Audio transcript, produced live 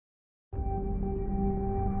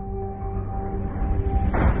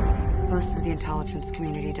Most of the intelligence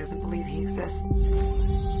community doesn't believe he exists. The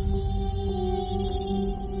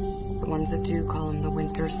ones that do call him the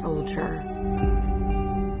Winter Soldier.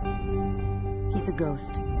 He's a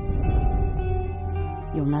ghost.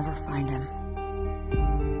 You'll never find him.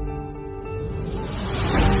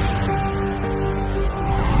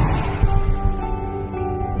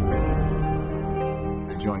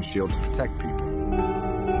 I joined S.H.I.E.L.D. to protect people.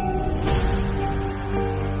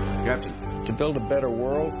 Captain, to build a better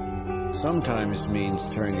world, sometimes means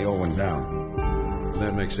tearing the old one down.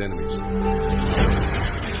 That makes enemies.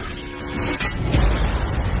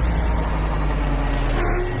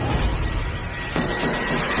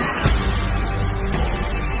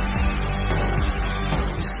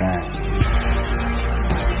 Fast.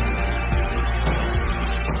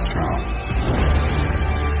 Strong.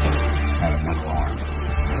 Have a metal arm.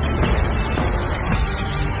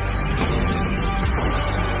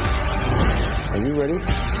 Are you ready?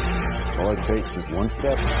 All it takes is one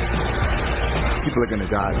step. People are gonna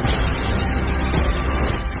die.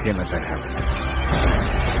 I can't let that happen.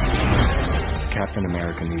 Captain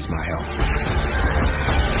America needs my help.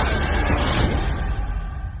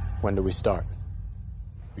 When do we start?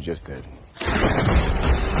 We just did.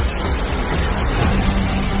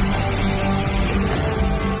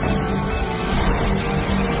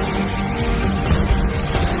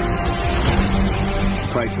 The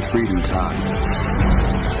price of freedom's high.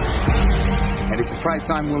 And it's a price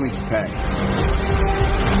I'm willing to pay.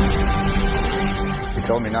 He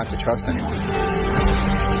told me not to trust anyone.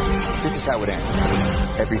 This is how it ends.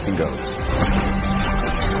 Everything goes.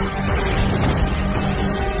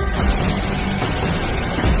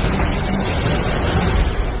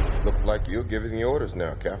 Looks like you're giving the orders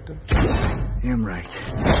now, Captain. You're right.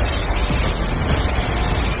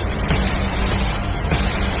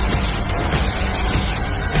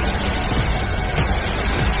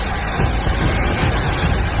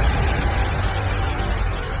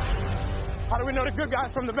 How do we know the good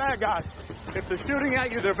guys from the bad guys? If they're shooting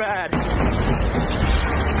at you, they're bad.